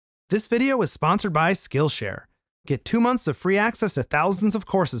This video is sponsored by Skillshare. Get 2 months of free access to thousands of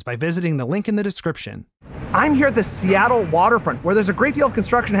courses by visiting the link in the description. I'm here at the Seattle waterfront, where there's a great deal of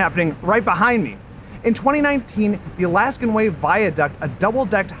construction happening right behind me. In 2019, the Alaskan Way Viaduct, a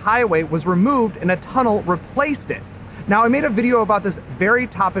double-decked highway, was removed and a tunnel replaced it. Now, I made a video about this very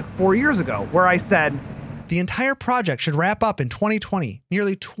topic 4 years ago, where I said, the entire project should wrap up in 2020,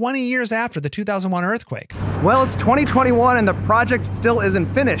 nearly 20 years after the 2001 earthquake. Well, it's 2021 and the project still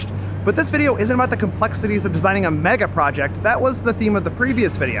isn't finished. But this video isn't about the complexities of designing a mega project. That was the theme of the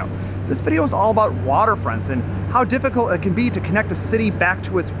previous video. This video is all about waterfronts and how difficult it can be to connect a city back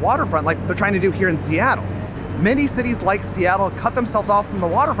to its waterfront like they're trying to do here in Seattle. Many cities like Seattle cut themselves off from the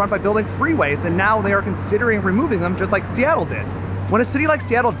waterfront by building freeways, and now they are considering removing them just like Seattle did. When a city like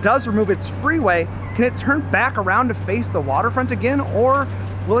Seattle does remove its freeway, can it turn back around to face the waterfront again, or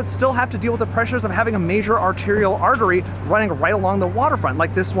will it still have to deal with the pressures of having a major arterial artery running right along the waterfront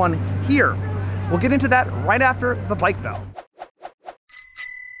like this one here? We'll get into that right after the bike bell.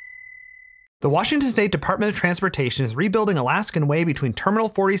 The Washington State Department of Transportation is rebuilding Alaskan Way between Terminal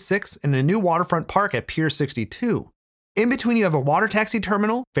 46 and a new waterfront park at Pier 62. In between, you have a water taxi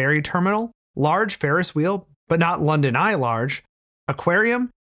terminal, ferry terminal, large Ferris wheel, but not London Eye large, aquarium,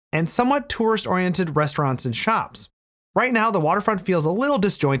 and somewhat tourist-oriented restaurants and shops. Right now, the waterfront feels a little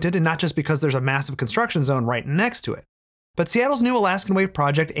disjointed, and not just because there's a massive construction zone right next to it. But Seattle's new Alaskan Way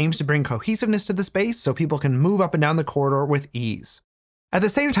project aims to bring cohesiveness to the space so people can move up and down the corridor with ease. At the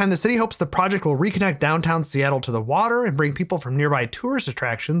same time, the city hopes the project will reconnect downtown Seattle to the water and bring people from nearby tourist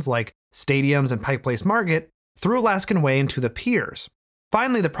attractions like stadiums and Pike Place Market through Alaskan Way into the piers.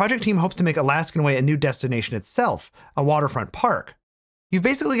 Finally, the project team hopes to make Alaskan Way a new destination itself, a waterfront park. You've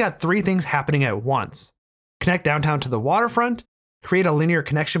basically got three things happening at once: connect downtown to the waterfront, create a linear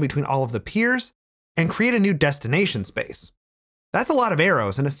connection between all of the piers, and create a new destination space. That's a lot of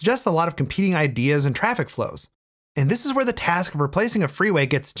arrows, and it suggests a lot of competing ideas and traffic flows. And this is where the task of replacing a freeway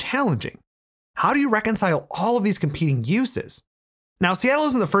gets challenging. How do you reconcile all of these competing uses? Now, Seattle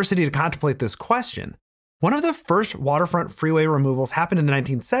isn't the first city to contemplate this question. One of the first waterfront freeway removals happened in the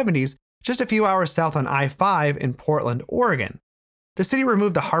 1970s, just a few hours south on I-5 in Portland, Oregon. The city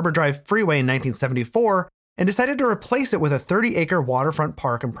removed the Harbor Drive Freeway in 1974 and decided to replace it with a 30-acre waterfront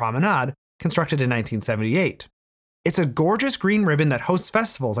park and promenade constructed in 1978. It's a gorgeous green ribbon that hosts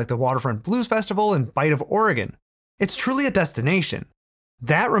festivals like the Waterfront Blues Festival and Bite of Oregon. It's truly a destination.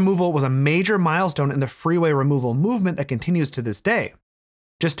 That removal was a major milestone in the freeway removal movement that continues to this day.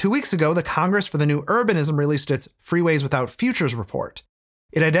 Just 2 weeks ago, the Congress for the New Urbanism released its Freeways Without Futures report.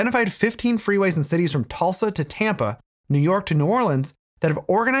 It identified 15 freeways in cities from Tulsa to Tampa, New York to New Orleans, that have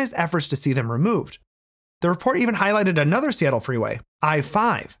organized efforts to see them removed. The report even highlighted another Seattle freeway,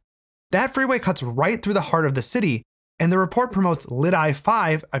 I-5. That freeway cuts right through the heart of the city, and the report promotes Lit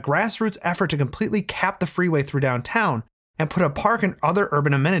I-5, a grassroots effort to completely cap the freeway through downtown and put a park and other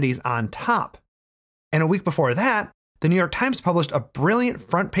urban amenities on top. And a week before that, the New York Times published a brilliant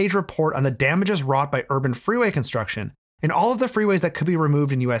front-page report on the damages wrought by urban freeway construction and all of the freeways that could be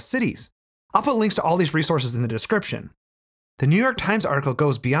removed in US cities. I'll put links to all these resources in the description. The New York Times article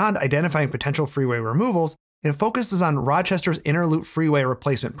goes beyond identifying potential freeway removals and focuses on Rochester's Inner Loop Freeway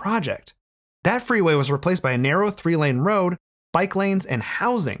Replacement Project. That freeway was replaced by a narrow 3-lane road, bike lanes, and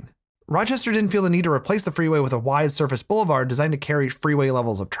housing. Rochester didn't feel the need to replace the freeway with a wide surface boulevard designed to carry freeway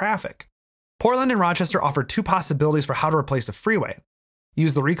levels of traffic. Portland and Rochester offered two possibilities for how to replace a freeway: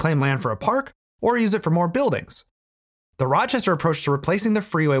 use the reclaimed land for a park, or use it for more buildings. The Rochester approach to replacing the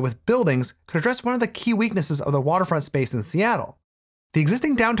freeway with buildings could address one of the key weaknesses of the waterfront space in Seattle. The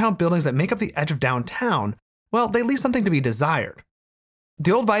existing downtown buildings that make up the edge of downtown, well, they leave something to be desired.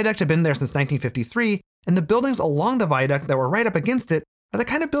 The old viaduct had been there since 1953, and the buildings along the viaduct that were right up against it are the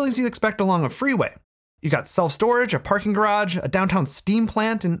kind of buildings you'd expect along a freeway. You got self-storage, a parking garage, a downtown steam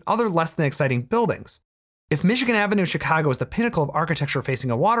plant, and other less than exciting buildings. If Michigan Avenue in Chicago is the pinnacle of architecture facing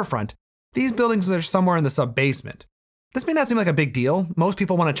a waterfront, these buildings are somewhere in the sub-basement. This may not seem like a big deal. Most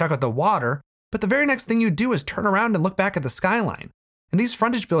people want to check out the water, but the very next thing you do is turn around and look back at the skyline. And these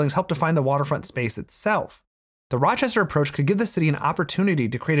frontage buildings help define the waterfront space itself. The Rochester approach could give the city an opportunity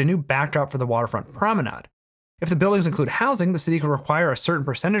to create a new backdrop for the waterfront promenade. If the buildings include housing, the city could require a certain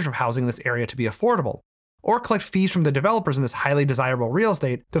percentage of housing in this area to be affordable, or collect fees from the developers in this highly desirable real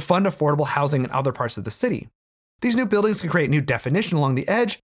estate to fund affordable housing in other parts of the city. These new buildings could create new definition along the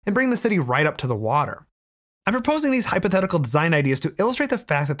edge and bring the city right up to the water. I'm proposing these hypothetical design ideas to illustrate the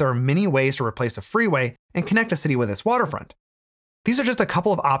fact that there are many ways to replace a freeway and connect a city with its waterfront. These are just a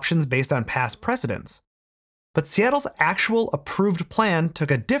couple of options based on past precedents. But Seattle's actual approved plan took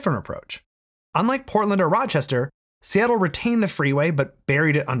a different approach. Unlike Portland or Rochester, Seattle retained the freeway but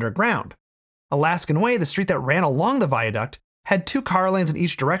buried it underground. Alaskan Way, the street that ran along the viaduct, had 2 car lanes in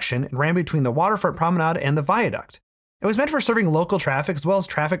each direction and ran between the waterfront promenade and the viaduct. It was meant for serving local traffic as well as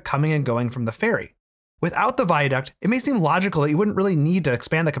traffic coming and going from the ferry. Without the viaduct, it may seem logical that you wouldn't really need to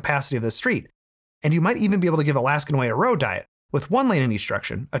expand the capacity of the street, and you might even be able to give Alaskan Way a road diet, with 1 lane in each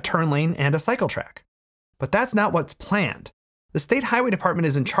direction, a turn lane, and a cycle track. But that's not what's planned. The State Highway Department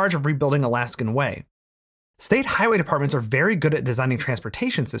is in charge of rebuilding Alaskan Way. State highway departments are very good at designing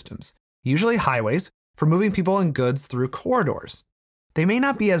transportation systems, usually highways, for moving people and goods through corridors. They may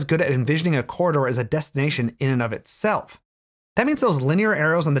not be as good at envisioning a corridor as a destination in and of itself. That means those linear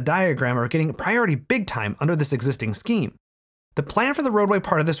arrows on the diagram are getting priority big time under this existing scheme. The plan for the roadway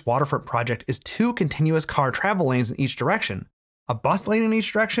part of this waterfront project is 2 continuous car travel lanes in each direction, a bus lane in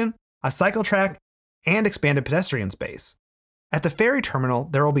each direction, a cycle track, and expanded pedestrian space. At the ferry terminal,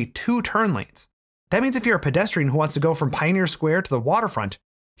 there will be 2 turn lanes. That means if you're a pedestrian who wants to go from Pioneer Square to the waterfront,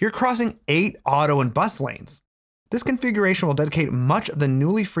 you're crossing 8 auto and bus lanes. This configuration will dedicate much of the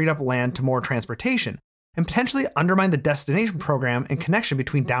newly freed up land to more transportation, and potentially undermine the destination program and connection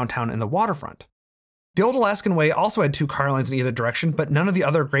between downtown and the waterfront. The old Alaskan Way also had 2 car lanes in either direction, but none of the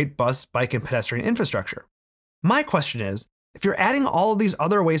other great bus, bike, and pedestrian infrastructure. My question is, if you're adding all of these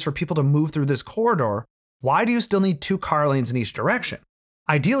other ways for people to move through this corridor, why do you still need 2 car lanes in each direction?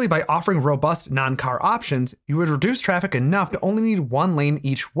 Ideally, by offering robust non-car options, you would reduce traffic enough to only need 1 lane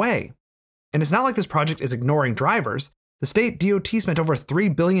each way. And it's not like this project is ignoring drivers. The state DOT spent over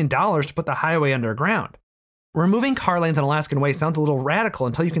 $3 billion to put the highway underground. Removing car lanes on Alaskan Way sounds a little radical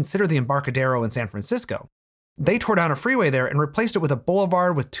until you consider the Embarcadero in San Francisco. They tore down a freeway there and replaced it with a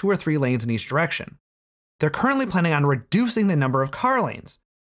boulevard with 2 or 3 lanes in each direction. They're currently planning on reducing the number of car lanes.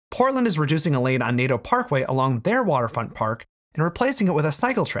 Portland is reducing a lane on Nadeau Parkway along their waterfront park and replacing it with a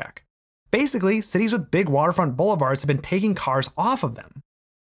cycle track. Basically, cities with big waterfront boulevards have been taking cars off of them.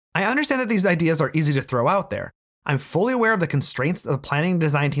 I understand that these ideas are easy to throw out there. I'm fully aware of the constraints that the planning and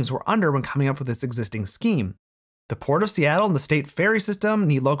design teams were under when coming up with this existing scheme. The Port of Seattle and the state ferry system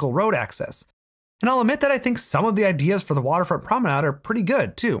need local road access. And I'll admit that I think some of the ideas for the waterfront promenade are pretty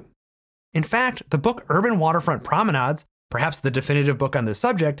good, too. In fact, the book Urban Waterfront Promenades, perhaps the definitive book on this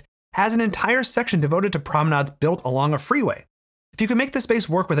subject, has an entire section devoted to promenades built along a freeway. If you can make the space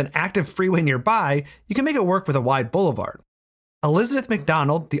work with an active freeway nearby, you can make it work with a wide boulevard. Elizabeth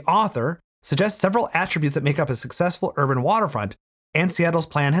McDonald, the author, suggests several attributes that make up a successful urban waterfront, and Seattle's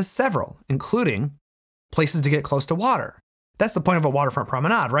plan has several, including places to get close to water. That's the point of a waterfront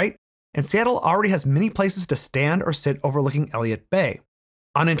promenade, right? And Seattle already has many places to stand or sit overlooking Elliott Bay.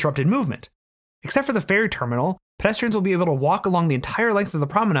 Uninterrupted movement. Except for the ferry terminal, pedestrians will be able to walk along the entire length of the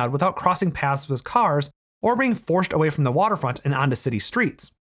promenade without crossing paths with cars or being forced away from the waterfront and onto city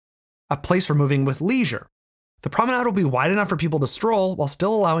streets. A place for moving with leisure. The promenade will be wide enough for people to stroll while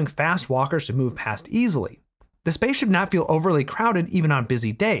still allowing fast walkers to move past easily. The space should not feel overly crowded even on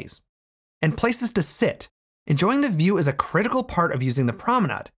busy days. And places to sit. Enjoying the view is a critical part of using the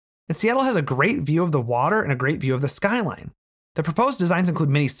promenade, and Seattle has a great view of the water and a great view of the skyline. The proposed designs include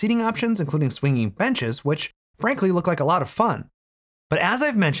many seating options, including swinging benches, which frankly look like a lot of fun. But as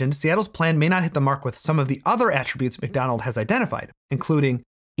I've mentioned, Seattle's plan may not hit the mark with some of the other attributes McDonald has identified, including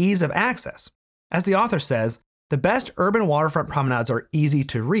ease of access. As the author says, the best urban waterfront promenades are easy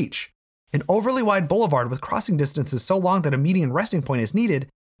to reach. An overly wide boulevard with crossing distances so long that a median resting point is needed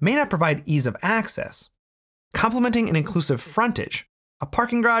may not provide ease of access. Complementing an inclusive frontage. A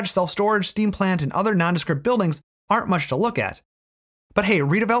parking garage, self-storage, steam plant, and other nondescript buildings aren't much to look at. But hey,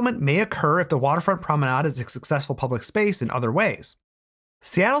 redevelopment may occur if the waterfront promenade is a successful public space in other ways.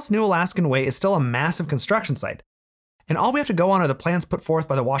 Seattle's new Alaskan Way is still a massive construction site, and all we have to go on are the plans put forth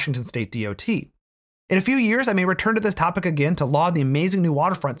by the Washington State DOT. In a few years, I may return to this topic again to laud the amazing new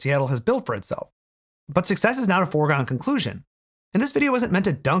waterfront Seattle has built for itself. But success is not a foregone conclusion. And this video isn't meant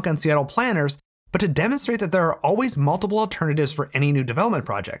to dunk on Seattle planners, but to demonstrate that there are always multiple alternatives for any new development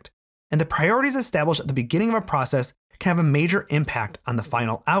project, and the priorities established at the beginning of a process can have a major impact on the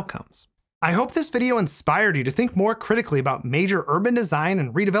final outcomes. I hope this video inspired you to think more critically about major urban design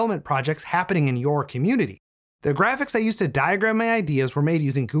and redevelopment projects happening in your community. The graphics I used to diagram my ideas were made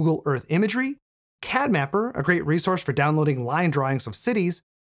using Google Earth imagery, CAD Mapper, a great resource for downloading line drawings of cities,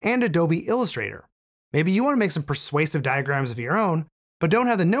 and Adobe Illustrator. Maybe you want to make some persuasive diagrams of your own, but don't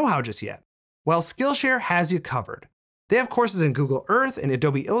have the know-how just yet. Well, Skillshare has you covered. They have courses in Google Earth and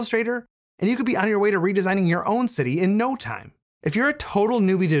Adobe Illustrator, and you could be on your way to redesigning your own city in no time. If you're a total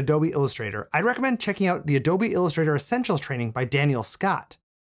newbie to Adobe Illustrator, I'd recommend checking out the Adobe Illustrator Essentials training by Daniel Scott.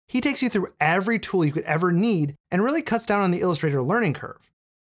 He takes you through every tool you could ever need and really cuts down on the Illustrator learning curve.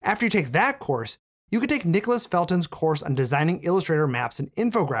 After you take that course, You could take Nicholas Felton's course on designing Illustrator maps and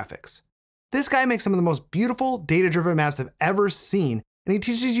infographics. This guy makes some of the most beautiful, data-driven maps I've ever seen, and he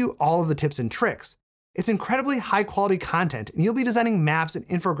teaches you all of the tips and tricks. It's incredibly high-quality content, and you'll be designing maps and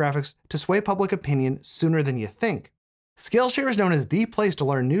infographics to sway public opinion sooner than you think. Skillshare is known as the place to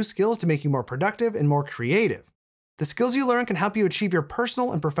learn new skills to make you more productive and more creative. The skills you learn can help you achieve your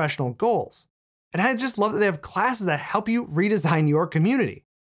personal and professional goals. And I just love that they have classes that help you redesign your community.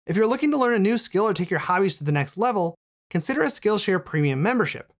 If you're looking to learn a new skill or take your hobbies to the next level, consider a Skillshare premium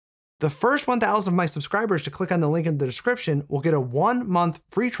membership. The first 1,000 of my subscribers to click on the link in the description will get a 1-month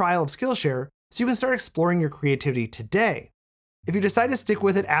free trial of Skillshare so you can start exploring your creativity today. If you decide to stick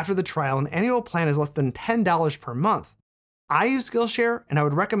with it after the trial, an annual plan is less than $10 per month. I use Skillshare and I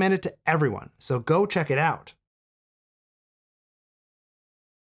would recommend it to everyone, so go check it out.